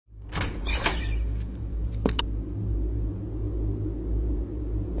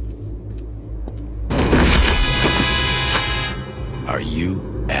Are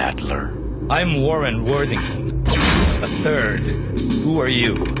you Adler? I'm Warren Worthington. A third. Who are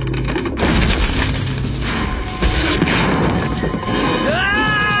you?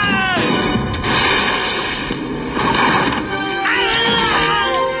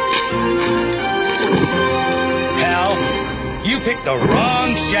 Pal, you picked the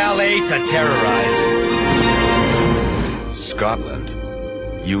wrong chalet to terrorize. Scotland?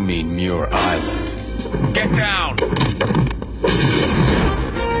 You mean Muir Island? Get down!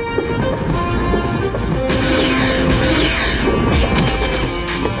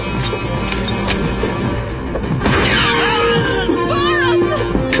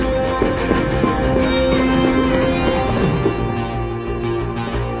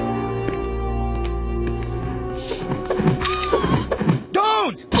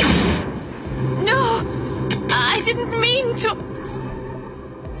 Don't! No! I didn't mean to...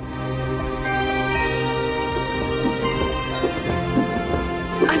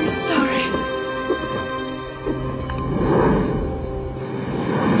 I'm sorry.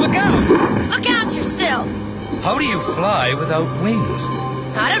 Look out! Look out yourself! How do you fly without wings?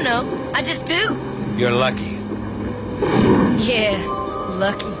 I don't know. I just do. You're lucky. Yeah,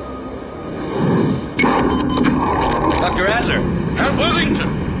 lucky. Dr. Adler! Herr Worthington!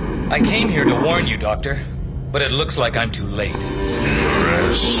 I came here to warn you, Doctor, but it looks like I'm too late.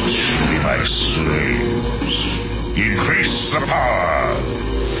 Rest, be my slaves. Increase the power.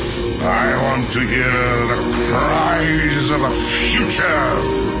 I want to hear the cries of a future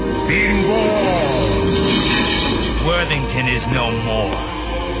being born. Worthington is no more.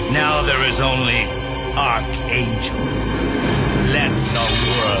 Now there is only Archangel. Let the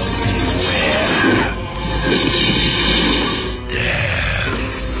world beware.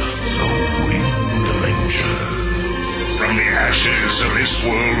 Death, the winged avenger. From the ashes of this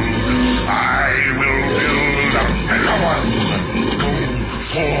world, I will build a better one. Go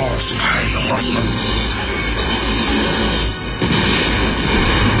forth, my horsemen.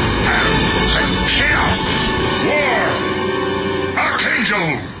 And chaos, war, Archangel,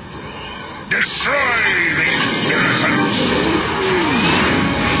 destroy the irritants.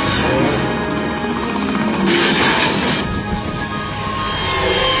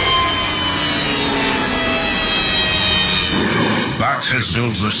 That has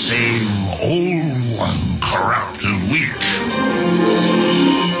built the same old one, corrupt and weak.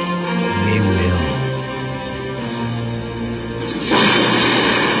 We will.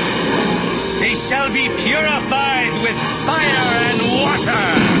 They shall be purified with fire and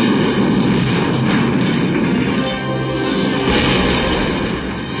water.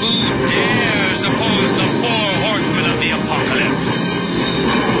 Who dares oppose the four horsemen of the apocalypse?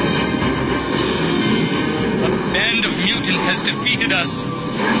 A band of mutants has defeated us.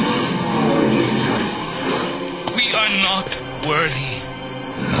 We are not worthy.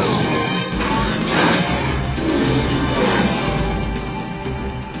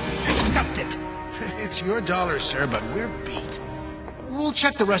 Accept it. It's your dollar, sir, but we're beat. We'll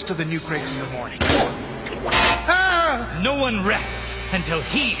check the rest of the new crates in the morning. Ah! No one rests until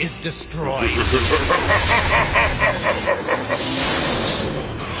he is destroyed.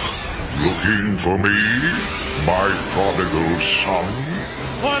 Looking for me, my prodigal son?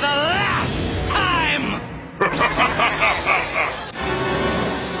 For the last time!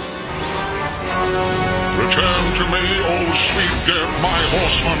 Return to me, O sweet death, my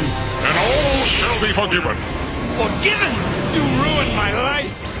horseman, and all shall be forgiven. Forgiven? You ruined my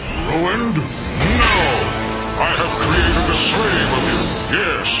life. Ruined? No! I have created a slave of you.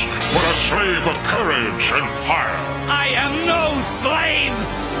 Yes, but a slave of courage and fire. I am no slave!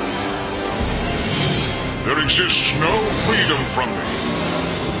 There exists no freedom from me.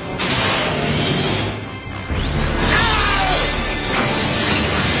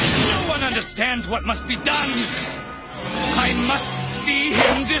 No one understands what must be done. I must see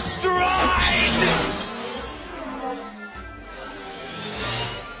him destroyed!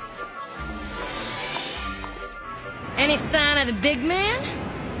 Any sign of the big man?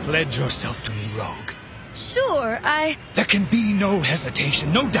 Pledge yourself to me, Rogue. Sure, There can be no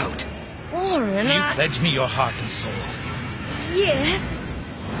hesitation, no doubt. Warren, You pledge me your heart and soul. Yes.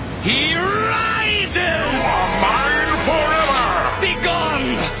 He rises! Mine forever! Be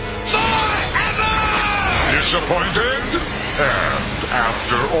gone! Forever! Disappointed? And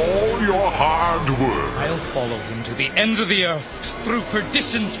after all your hard work, I'll follow him to the ends of the earth, through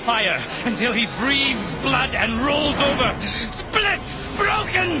perdition's fire, until he breathes blood and rolls over. Split!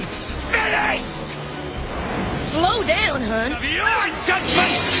 Broken! Finished! Slow down, hun. Your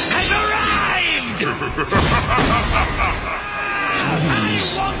judgment has arrived! I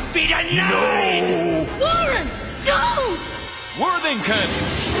won't be denied! no! Warren, don't! Worthington!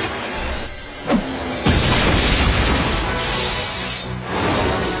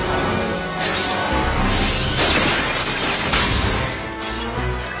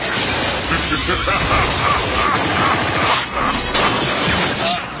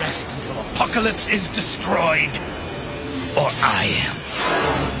 Rest until Apocalypse is destroyed. Or I am.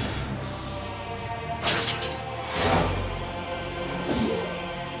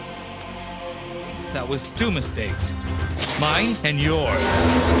 That was 2 mistakes. Mine and yours.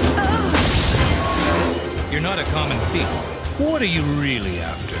 You're not a common thief. What are you really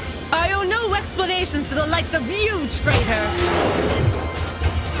after? I owe no explanations to the likes of you, traitor!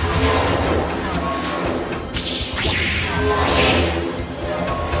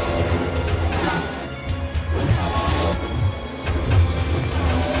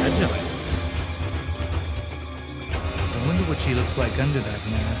 Angela. I wonder what she looks like under that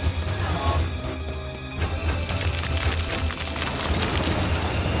mask.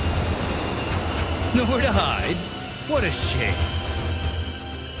 Nowhere to hide? What a shame.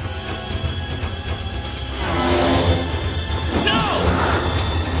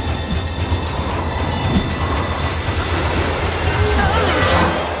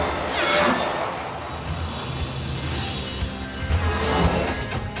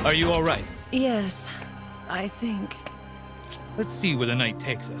 Are you all right? Yes, I think. Let's see where the night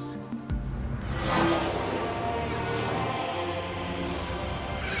takes us.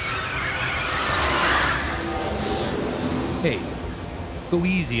 Hey, go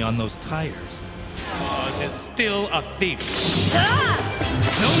easy on those tires. Oz is still a thief.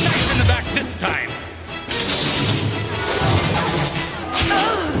 No knife in the back this time.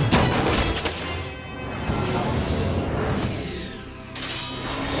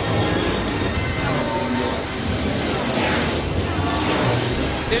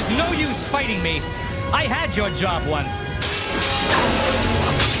 There's no use fighting me. I had your job once.